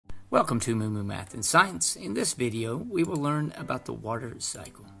Welcome to Moo Math and Science. In this video, we will learn about the water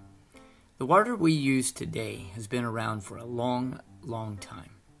cycle. The water we use today has been around for a long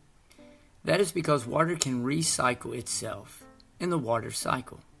time. That is because water can recycle itself in the water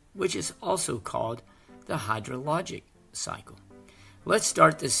cycle, which is also called the hydrologic cycle. Let's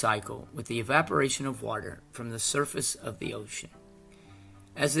start this cycle with the evaporation of water from the surface of the ocean.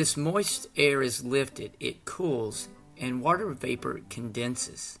 As this moist air is lifted, it cools and water vapor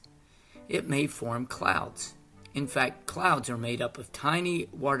condenses. It may form clouds. In fact, clouds are made up of tiny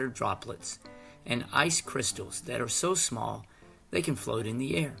water droplets and ice crystals that are so small they can float in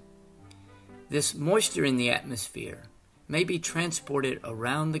the air. This moisture in the atmosphere may be transported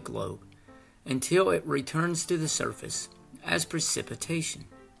around the globe until it returns to the surface as precipitation.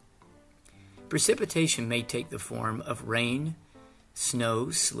 Precipitation may take the form of rain, snow,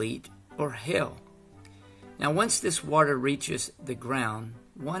 sleet, or hail. Now, once this water reaches the ground,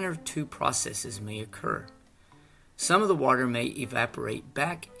 one or two processes may occur. Some of the water may evaporate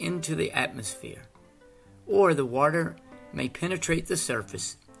back into the atmosphere, or the water may penetrate the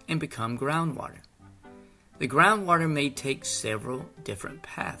surface and become groundwater. The groundwater may take several different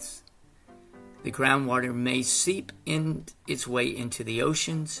paths. The groundwater may seep its way into the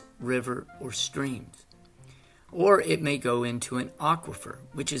oceans, river, or streams. Or it may go into an aquifer,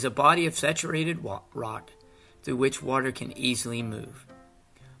 which is a body of saturated rock through which water can easily move.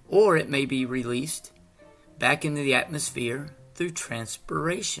 Or it may be released back into the atmosphere through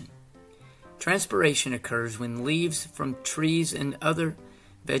transpiration. Transpiration occurs when leaves from trees and other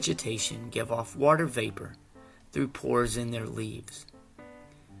vegetation give off water vapor through pores in their leaves.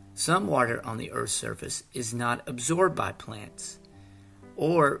 Some water on the Earth's surface is not absorbed by plants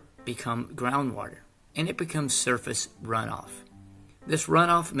or become groundwater, and it becomes surface runoff. This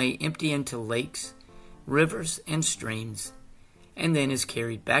runoff may empty into lakes, rivers, and streams, and then is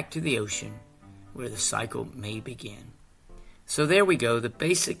carried back to the ocean where the cycle may begin. So there we go, the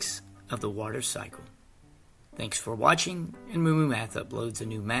basics of the water cycle. Thanks for watching, and Moo Math uploads a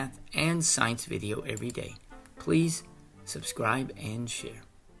new math and science video every day. Please subscribe and share.